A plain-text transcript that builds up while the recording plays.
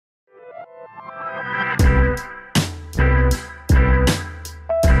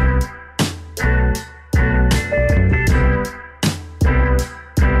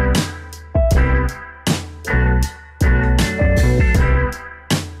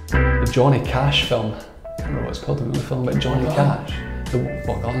Johnny Cash film. I can't remember what it's called, the film about Johnny Cash. The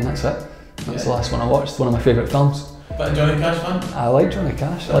Walk On, that's it. That's the last one I watched, one of my favourite films. But a Johnny Cash fan? I like Johnny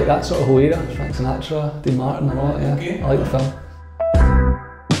Cash, I like that sort of whole era. Frank Sinatra, Dean Martin and all that, yeah. Okay. I like the film.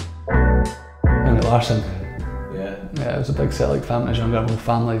 Henrik Larsson. Yeah, it was a big Celtic fan when I was younger, my whole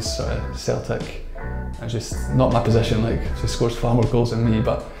family's sort of Celtic. It was just not my position, like, he scores far more goals than me,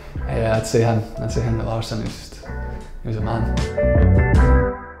 but I'd say him, Henrik Larsson, he was a man.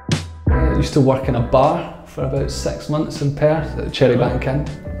 I used to work in a bar for about 6 months in Perth at the Cherry Bank Inn.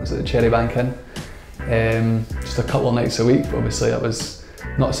 I was at the Cherry Bank Inn just a couple of nights a week, but obviously that was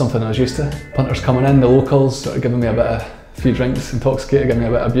not something I was used to. Punters coming in, the locals sort of giving me a few drinks, intoxicated, giving me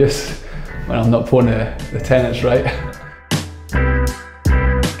a bit of abuse when I'm not pulling the tenants right.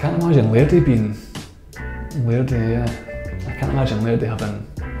 I can't imagine Lairdy being Lairdy, yeah. I can't imagine Lairdy having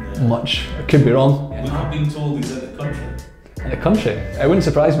much. I could be wrong. We have been told he's in the country. In the country? It wouldn't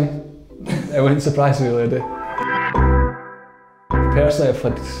surprise me. It wouldn't surprise me, Lairdy. Personally, I've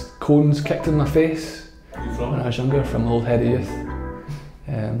had cones kicked in my face when I was younger from Old Head of Youth.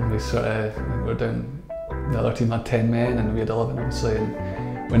 We were down, the other team had 10 men and we had 11 obviously, and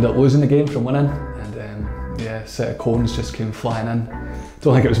we ended up losing the game from winning, and a set of cones just came flying in.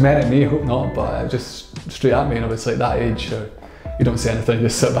 Don't think it was meant at me, I hope not, but it just straight at me, and obviously at that age you don't say anything, you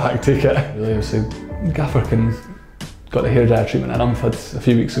just sit back, take it. Really, obviously, Gaffer got the hairdryer treatment in him. Had a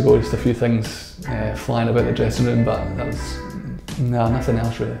few weeks ago, just a few things flying about the dressing room, but that was nothing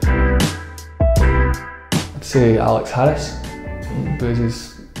else really. I'd say Alex Harris.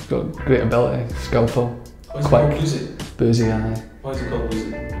 Boozy's got great ability, skillful, quick. Boozy, aye. Why is he called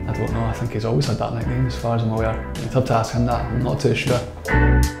Boozy? I don't know, I think he's always had that nickname as far as I'm aware. I'd have to ask him that, I'm not too sure.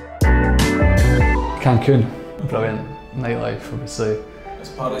 Cancun, brilliant. Nightlife, obviously. It's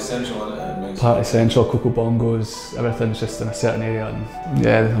Party Central, isn't it? Party Central, Coco Bongos, everything's just in a certain area, and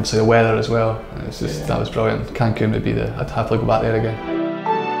yeah, obviously the weather as well. It's just that was brilliant. Cancun would be I'd happily go back there again.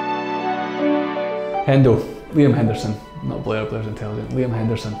 Hendo, Liam Henderson, not Blair's intelligent. Liam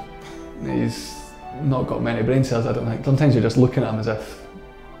Henderson. He's not got many brain cells, I don't think. Sometimes you're just looking at him as if,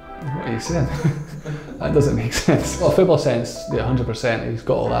 what are you saying? That doesn't make sense. Well, football sense, yeah, 100%. He's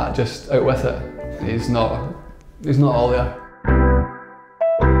got all that, just out with it. He's not all there.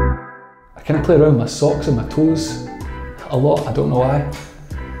 I kind of play around with my socks and my toes a lot, I don't know why.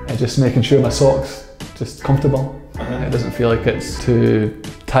 Just making sure my socks just comfortable. It doesn't feel like it's too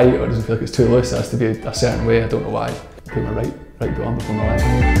tight or it doesn't feel like it's too loose. It has to be a certain way, I don't know why. Put my right boot on before my left.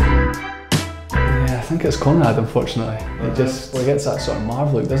 Yeah, I think it's Conrad, unfortunately. He gets that sort of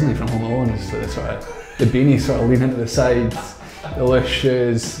Marv look, doesn't he, from Home Alone? It's the sort of the beanie sort of leaning to the sides, the loose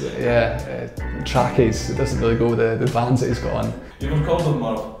shoes, trackies. It doesn't really go with the Vans that he's got on. You ever called him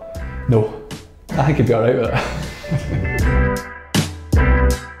Marv? No, I think he'd be alright with it.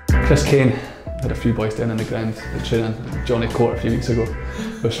 Chris Kane, had a few boys down on the ground at training. Johnny Court a few weeks ago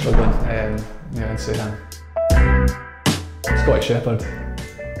was struggling. I'd say him. Scotty Shepherd.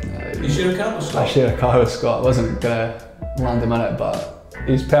 You share a car with Scott? I share a car with Scott. I wasn't going to land him in it, but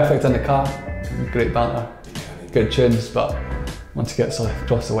he's perfect in the car. Great banter, good tunes, but once he gets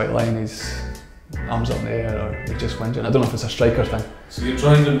across the white line, he's arms up in the air or he's just whinging. I don't know if it's a striker thing. So you're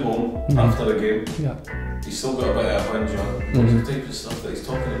driving home after a game. Yeah. He's still got a bit of a whinge on. What's the type of stuff that he's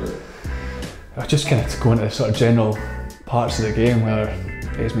talking about? I just kind of go into the sort of general parts of the game where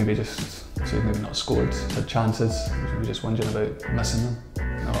he's maybe not scored, had chances, maybe just whinging about missing them,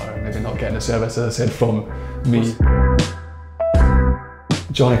 or maybe not getting the service, as I said, from me.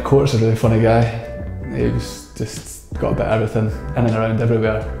 Johnny Court's a really funny guy. He's just got a bit of everything, in and around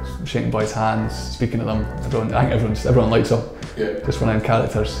everywhere, shaking boys' hands, speaking to them. I think everyone likes him. Yeah. Just one of them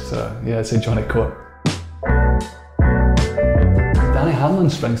characters. So yeah, I'd say Johnny Court. Danny Hanlon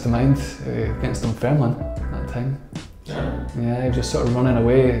springs to mind against Dunfermline that time. Yeah. Yeah, he was just sort of running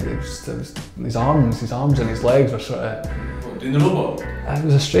away. It was his arms and his legs were sort of. What, doing the robot? It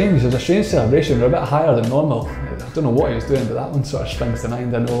was a strange celebration. They were a bit higher than normal. I don't know what he was doing, but that one sort of springs to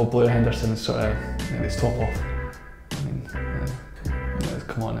mind. I know Blair Henderson's sort of his top off. I mean,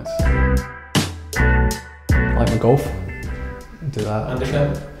 come on, it's like my golf. Do that.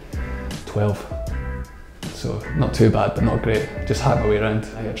 Handicap? 12. So not too bad, but not great. Just hack my way around.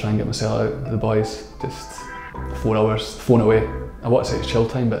 I try and get myself out with the boys. Just 4 hours, phone away. I want to say it's chill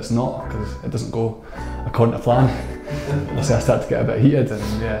time, but it's not because it doesn't go according to plan. I start to get a bit heated,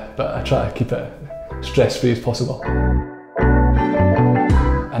 and but I try to keep it stress-free as possible.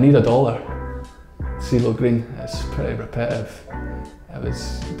 I need $1. CeeLo Green. It's pretty repetitive.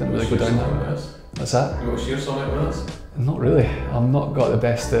 Didn't really go down that way. What's that? You want to share something with us? Not really. I've not got the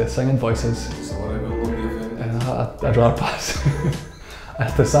best singing voices. So I will not be offended. I'd rather pass. I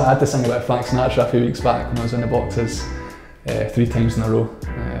had to sing about Frank Sinatra a few weeks back when I was in the boxes 3 times in a row.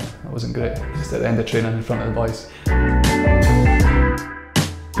 That wasn't great, just at the end of training in front of the boys.